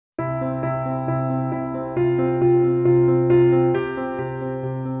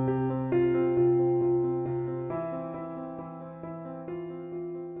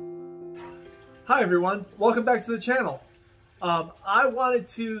Hi everyone, welcome back to the channel. I wanted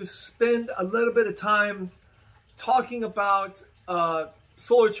to spend a little bit of time talking about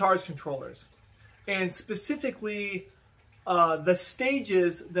solar charge controllers, and specifically the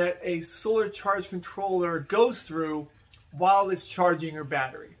stages that a solar charge controller goes through while it's charging your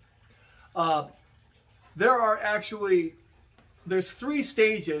battery. There's 3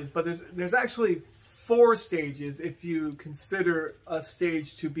 stages, but there's actually 4 stages if you consider a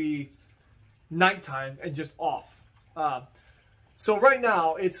stage to be nighttime and just off. So right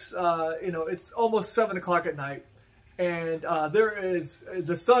now it's it's almost 7 o'clock at night, and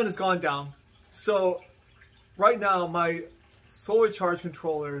the sun has gone down. So right now my solar charge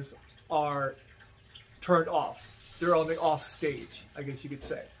controllers are turned off. They're on the off stage, I guess you could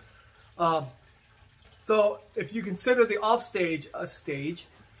say. So if you consider the off stage a stage,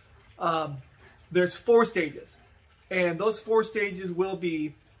 there's 4 stages, and those 4 stages will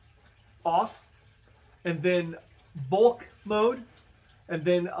be off, and then bulk mode, and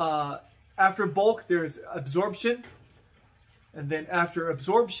then after bulk there's absorption, and then after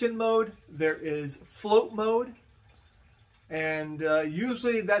absorption mode there is float mode, and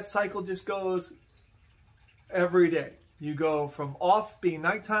usually that cycle just goes every day. You go from off being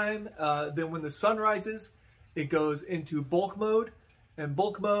nighttime, then when the sun rises it goes into bulk mode, and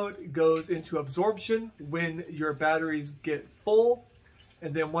bulk mode goes into absorption when your batteries get full.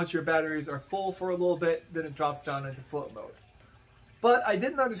 And then once your batteries are full for a little bit, then it drops down into float mode. But I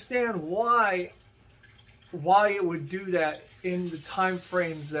didn't understand why it would do that in the time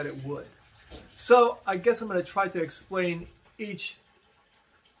frames that it would. So I guess I'm going to try to explain each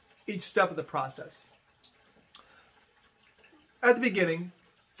step of the process. At the beginning,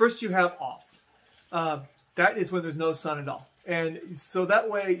 first you have off. That is when there's no sun at all. And so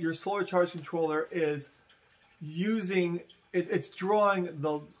that way your solar charge controller is it's drawing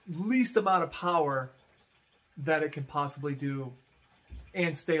the least amount of power that it can possibly do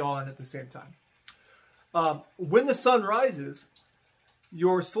and stay on at the same time. When the sun rises,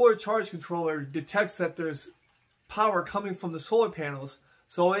 your solar charge controller detects that there's power coming from the solar panels,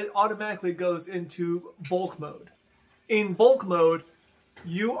 so it automatically goes into bulk mode. In bulk mode,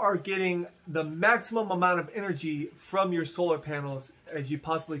 you are getting the maximum amount of energy from your solar panels as you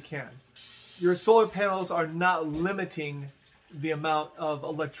possibly can. Your solar panels are not limiting the amount of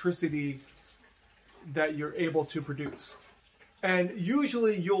electricity that you're able to produce. And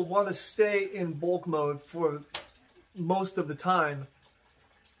usually you'll want to stay in bulk mode for most of the time,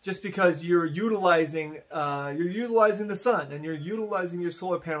 just because you're utilizing the sun and you're utilizing your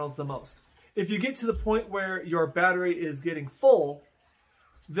solar panels the most. If you get to the point where your battery is getting full,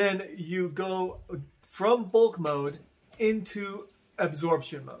 then you go from bulk mode into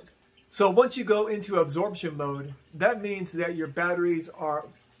absorption mode. So once you go into absorption mode, that means that your batteries are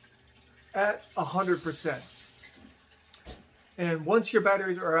at 100%. And once your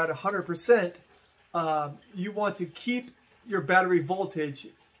batteries are at 100%, you want to keep your battery voltage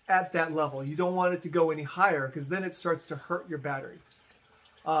at that level. You don't want it to go any higher, because then it starts to hurt your battery.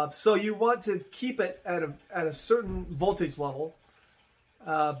 So you want to keep it at a certain voltage level,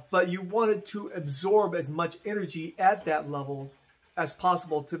 but you want it to absorb as much energy at that level as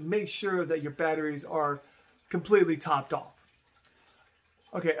possible to make sure that your batteries are completely topped off.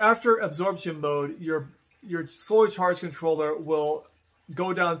 Okay, after absorption mode, your solar charge controller will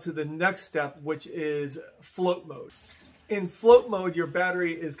go down to the next step, which is float mode. In float mode, your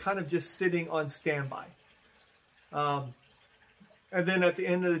battery is kind of just sitting on standby. And then at the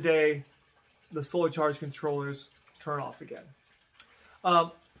end of the day, the solar charge controllers turn off again.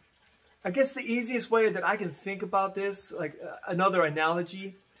 I guess the easiest way that I can think about this, like another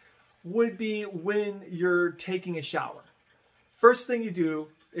analogy, would be when you're taking a shower. First thing you do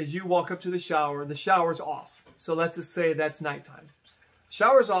is you walk up to the shower's off. So let's just say that's nighttime.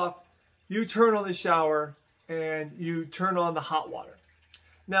 Shower's off, you turn on the shower and you turn on the hot water.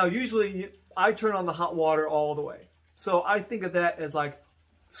 Now usually I turn on the hot water all the way. So I think of that as like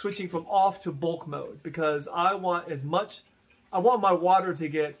switching from off to bulk mode, because I want my water to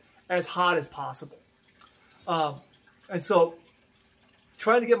get as hot as possible. And so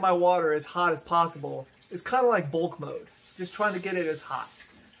trying to get my water as hot as possible is kind of like bulk mode, just trying to get it as hot.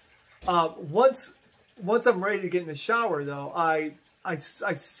 Once I'm ready to get in the shower though, I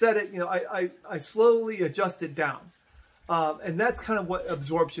set it, I slowly adjust it down. And that's kind of what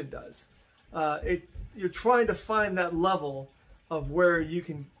absorption does. You're trying to find that level of where you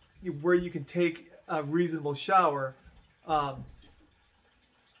can take a reasonable shower.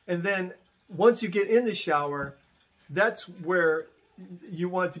 And then once you get in the shower, that's where you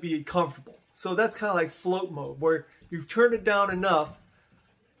want it to be comfortable. So that's kind of like float mode, where you've turned it down enough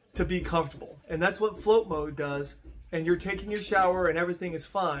to be comfortable. And that's what float mode does. And you're taking your shower and everything is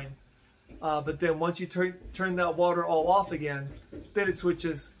fine. But then once you turn that water all off again, then it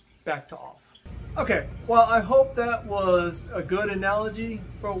switches back to off. Okay, well, I hope that was a good analogy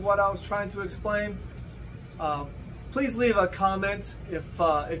for what I was trying to explain. Please leave a comment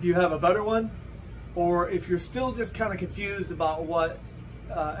if you have a better one, or if you're still just kind of confused about what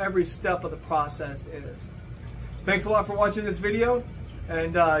every step of the process is. Thanks a lot for watching this video,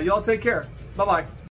 and y'all take care. Bye-bye.